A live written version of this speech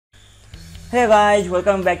Hey guys,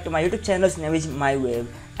 welcome back to my YouTube channel. Name is MyWeb,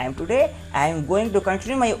 and today I am going to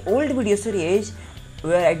continue my old video series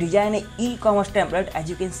where I design an e-commerce template, as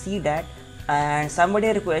you can see that, and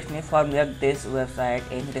somebody requested me for make this website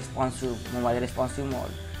in responsive mobile responsive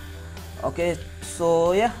mode. Okay,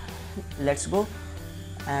 so yeah, let's go.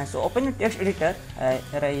 And so open your text editor. Here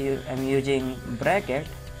I am using bracket.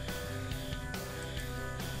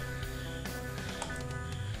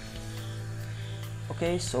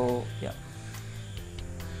 Okay, so yeah,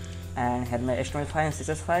 and here my HTML file and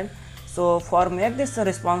CSS file. So for make this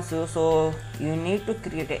responsive, so you need to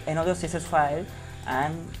create another CSS file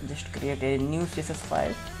and just create a new CSS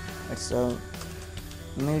file. It's a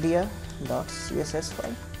media.css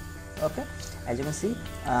file. Okay, as you can see,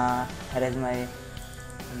 here is my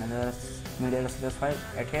another media.css file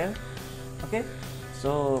right here. Okay,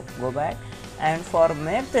 so go back, and for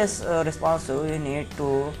make this responsive, you need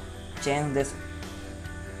to change this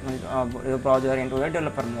your browser into the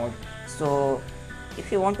developer mode. So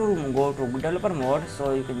if you want to go to developer mode,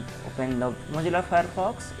 so you can open the Mozilla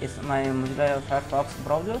Firefox. It's my Mozilla Firefox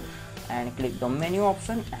browser, and click the menu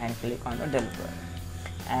option and click on the developer.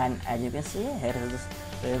 And as you can see, here is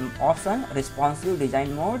this option responsive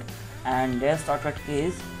design mode, and their shortcut key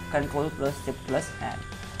is Control plus Shift plus M.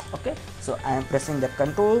 Okay, so I am pressing the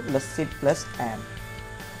Control plus Shift plus M.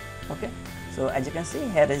 Okay, so as you can see,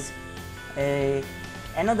 here is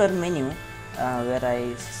another menu where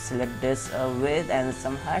I select this width and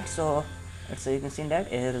some height. So you can see that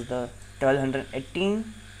here is the 1218,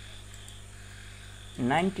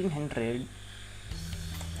 1900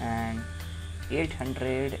 and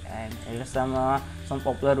 800, and here is some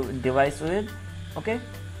popular device width. Okay,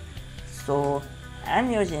 so I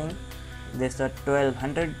am using this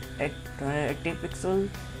 1200 280 pixel,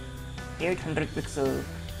 800 pixel,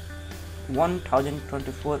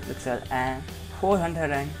 1024 pixel and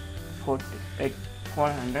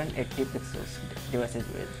 480 pixels devices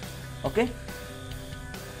with. Okay,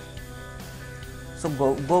 so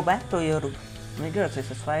go back to your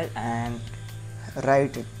media.css file and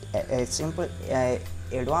write a simple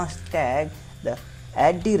advanced tag, the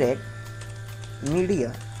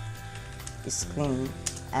 @media screen,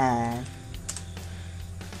 and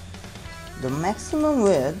the maximum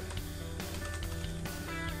width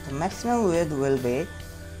will be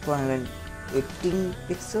 218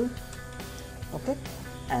 pixel. Okay,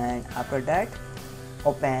 and after that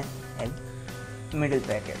open a middle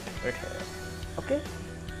bracket right here. Okay,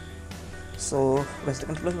 so press the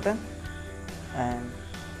Control button, and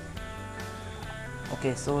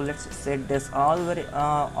okay, so let's set this all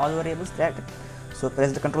variables that. So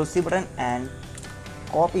press the Control C button and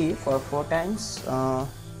copy for 4 times, 1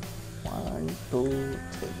 2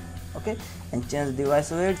 3. Okay, and change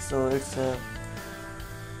device width, so it's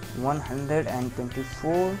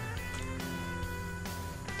 124,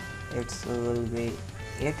 it will be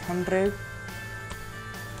 800.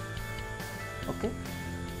 Okay,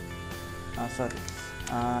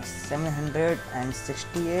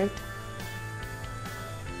 768.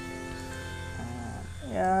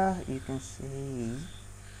 Yeah, you can see,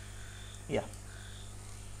 yeah,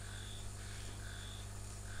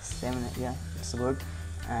 7, yeah, it's good,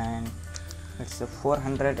 and it's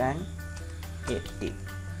 480.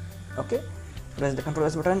 Okay, press the Control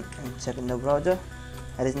S button and check in the browser.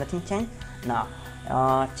 There is nothing changed. Now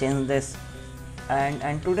change this,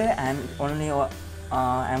 and today I'm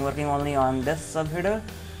working only on this subheader.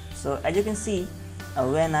 So as you can see,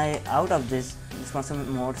 when I out of this responsive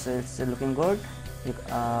mode, so it's looking good,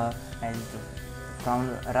 and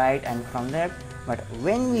from right and from left. But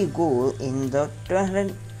when we go in the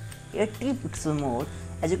 280 pixel mode,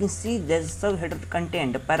 as you can see, there's subheader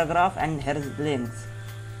content, paragraph and here is links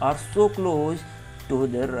are so close to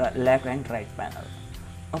the left and right panel.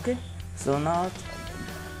 Okay, so now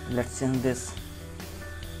let's change this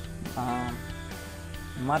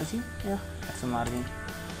margin. Yeah, that's a margin.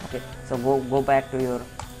 Okay, so go back to your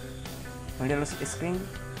middle screen,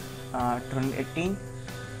 2018,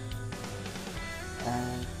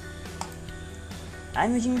 and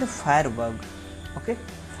I'm using the Firebug. Okay,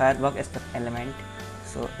 Firebug aspect element.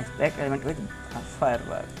 So aspect element with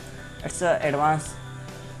Firebug. It's a advanced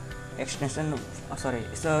extension.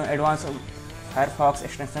 It's a advanced Firefox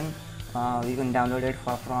extension. You can download it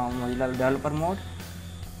from Mozilla developer mode,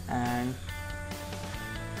 and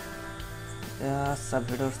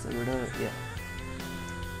subheader. Yeah,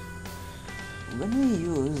 when we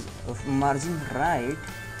use margin right,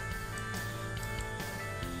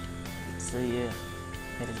 it's yeah,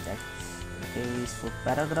 there is that. Okay, so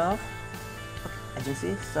paragraph. Okay, as you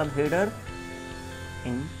see, subheader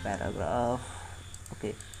in paragraph.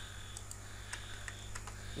 Okay,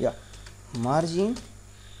 yeah, margin,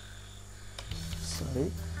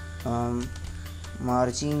 sorry,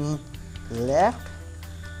 margin left.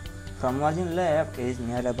 From margin left is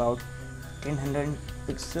near about 1000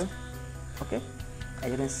 pixel. Okay,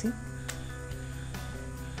 as you can see,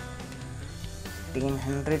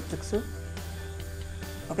 1000 pixel.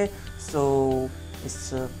 Okay, so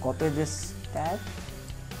let's copy this tag.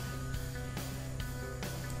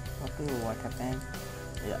 Okay, what happened?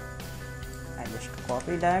 Yeah, I just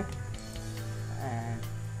copy that and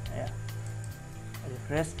yeah,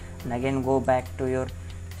 refresh, and again go back to your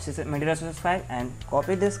media resources file and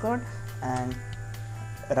copy this code and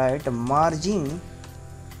write margin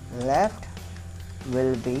left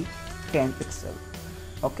will be 10 pixel.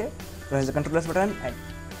 Okay, press the Ctrl+ button and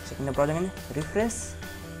checking the project and refresh.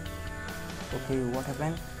 Okay, what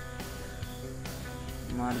happened?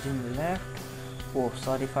 Margin left. Oh,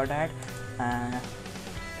 sorry for that.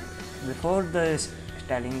 Before this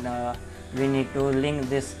telling we need to link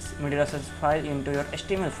this media resources file into your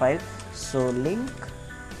HTML file. So link,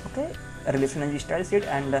 okay, release energy style sheet,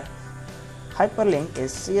 and hyperlink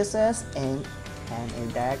is CSS and in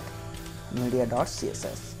that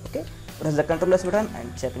media.css. Okay, press the Ctrl+ button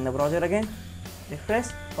and check in the browser again. Refresh.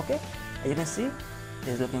 Okay, as you can see, it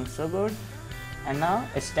is looking so good. And now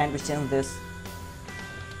it's time to change this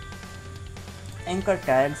anchor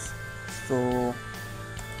tags. So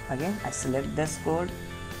again I select this code,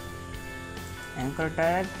 anchor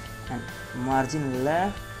tag, and margin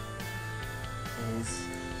left is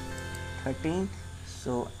 13,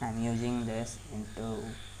 so I'm using this into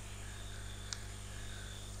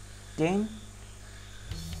 10.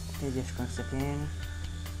 Okay, just 1 second.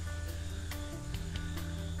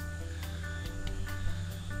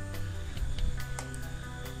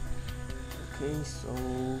 Okay, so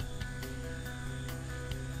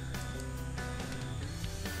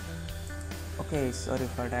okay, sorry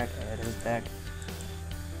for that, erase that.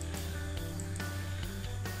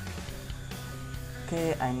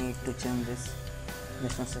 Okay, I need to change this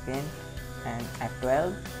just 1 second and at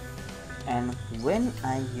 12, and when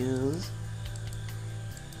I use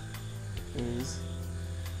is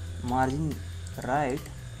margin right.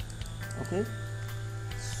 Okay,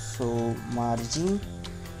 so margin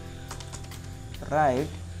right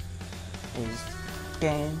is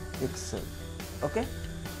 10 pixel. Okay,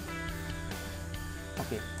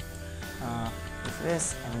 okay,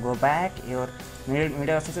 refresh and go back your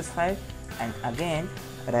media resources file and again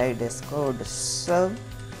write this code sub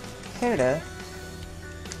header,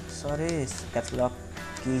 sorry, caps lock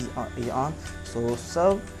key is on, so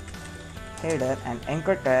sub header and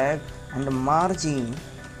anchor tag and margin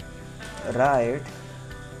right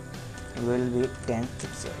will be 10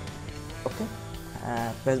 pixel. Okay,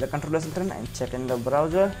 press the Ctrl+ button and check in the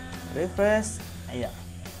browser, refresh. Yeah,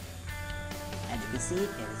 as you can see,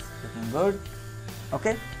 it is looking good.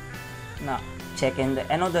 Okay, now check in the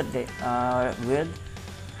another day with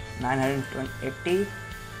 980.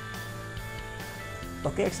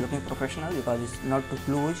 Okay, it's looking professional because it's not too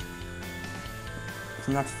close, it's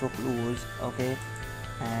not so close. Okay,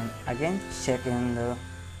 and again check in the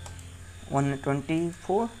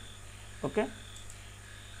 124. Okay,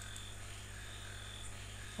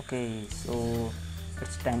 okay, so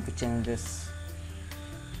it's time to change this.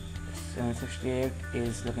 768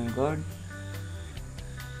 is looking good.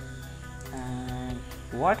 And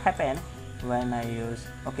what happened when I use,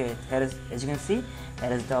 okay, here is, as you can see,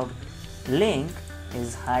 here is the link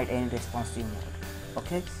is hide in responsive mode.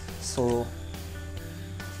 Okay, so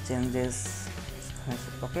change this.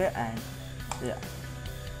 Okay, and yeah,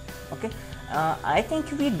 okay, I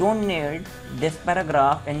think we don't need this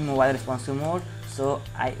paragraph in mobile responsive mode, so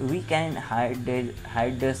we can hide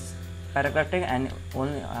this paragraph tag and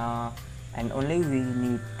only we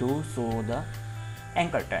need to show the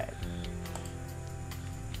anchor tag.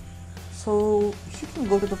 So you can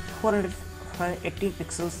go to the 480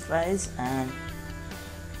 pixel size and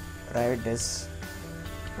write this.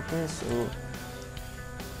 Okay, so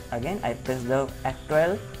again I press the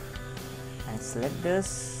F12 and select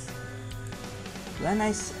this. When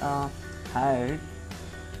I hide,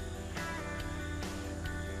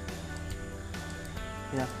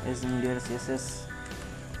 yeah, is media CSS,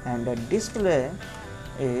 and the display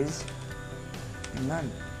is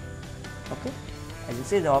none. Okay, as you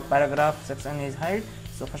see, the paragraph section is hide.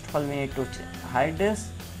 So first of all we need to hide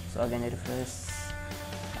this. So again refresh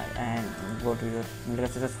and go to your media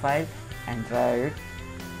CSS file and write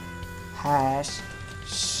hash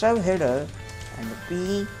subheader and the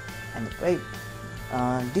p and the pipe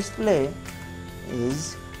display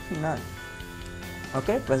is none.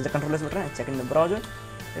 Okay, press the Ctrl+ button and check in the browser,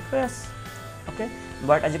 refresh. Okay,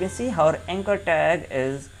 but as you can see, our anchor tag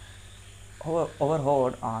is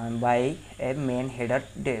overhauled on by a main header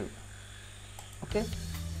div. Okay,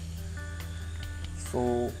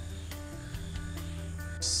 so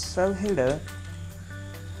subheader,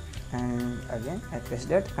 and again I press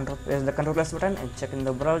that, press the control plus button and check in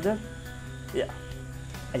the browser. Yeah,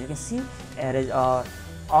 as you can see, here is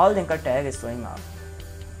all the anchor tag is showing up,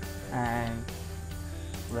 and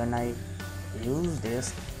when I use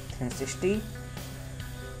this 360,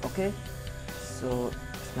 okay, so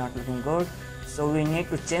it's not looking good. So we need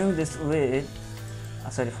to change this with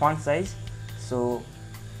font size. So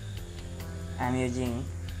I'm using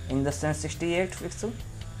in the 768 pixel.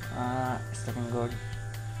 It's looking good.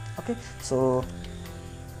 Okay, so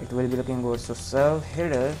it will be looking good. So sub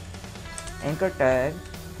header, anchor tag,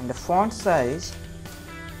 and the font size.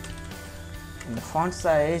 And the font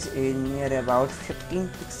size is near about 15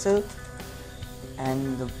 pixel,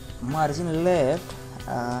 and the margin left.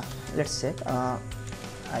 Let's check.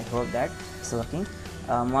 I hope that it's working.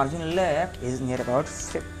 Margin left is near about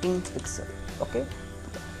 15 pixel. Okay.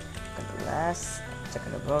 Control S. Check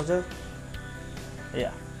in the browser.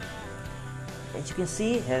 Yeah. As you can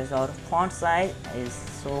see, here's our font size is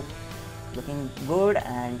so looking good,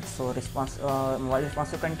 and so mobile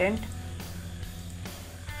responsive content.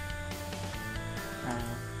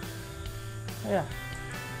 Yeah.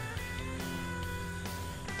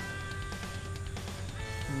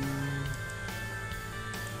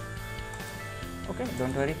 Okay,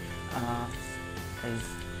 don't worry.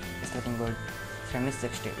 It's looking good.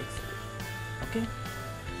 760 pixel. Okay.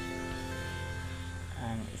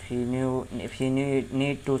 And if you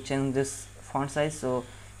need to change this font size, so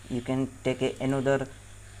you can take another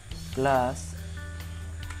class,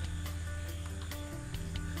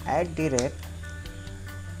 add direct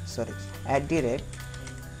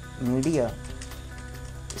media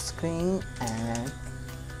screen, and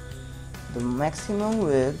the maximum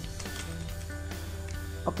width.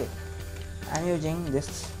 Okay, I'm using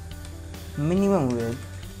this minimum width,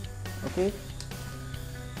 okay,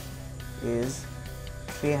 is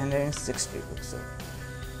 360 pixel,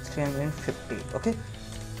 350. Okay,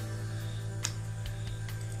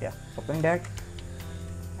 yeah, open that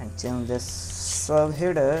and change this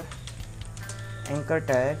subheader, anchor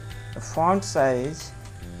tag. The font size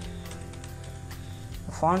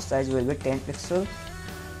will be 10 pixel.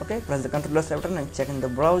 Okay, press the control plus button and check in the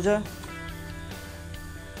browser.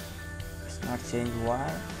 It's not changed. Why?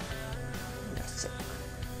 Let's check.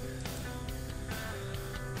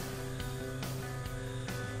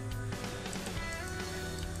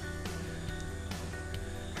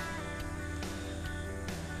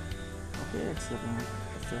 Okay,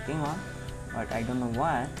 it's looking on, but I don't know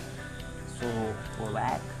why. So go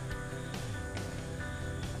back.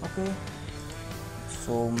 Okay,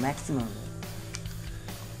 so maximum.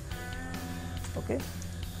 Okay,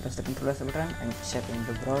 press the control button and check in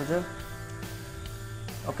the browser.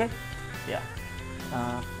 Okay, yeah,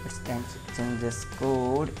 it's time to change this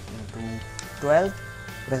code into 12.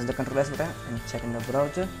 Press the control button and check in the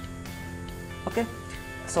browser. Okay,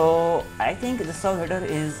 so I think the subheader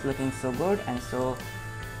is looking so good and so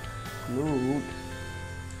good.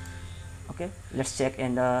 Okay, let's check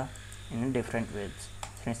in different widths.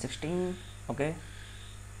 316, okay,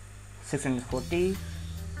 640,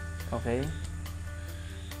 okay,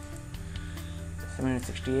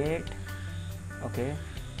 768, okay,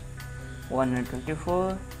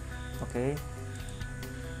 124, okay,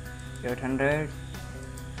 800,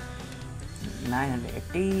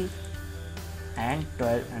 980, and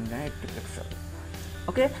 1280 pixel.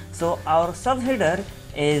 Okay, so our subheader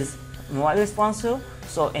is mobile responsive.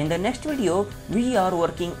 So in the next video we are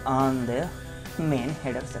working on the main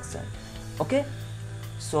header section. Okay,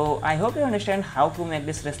 so I hope you understand how to make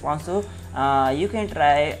this responsive. You can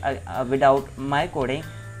try without my coding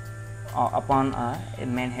upon a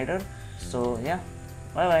main header. So yeah,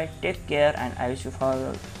 bye bye, take care, and I wish you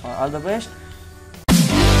for all the best.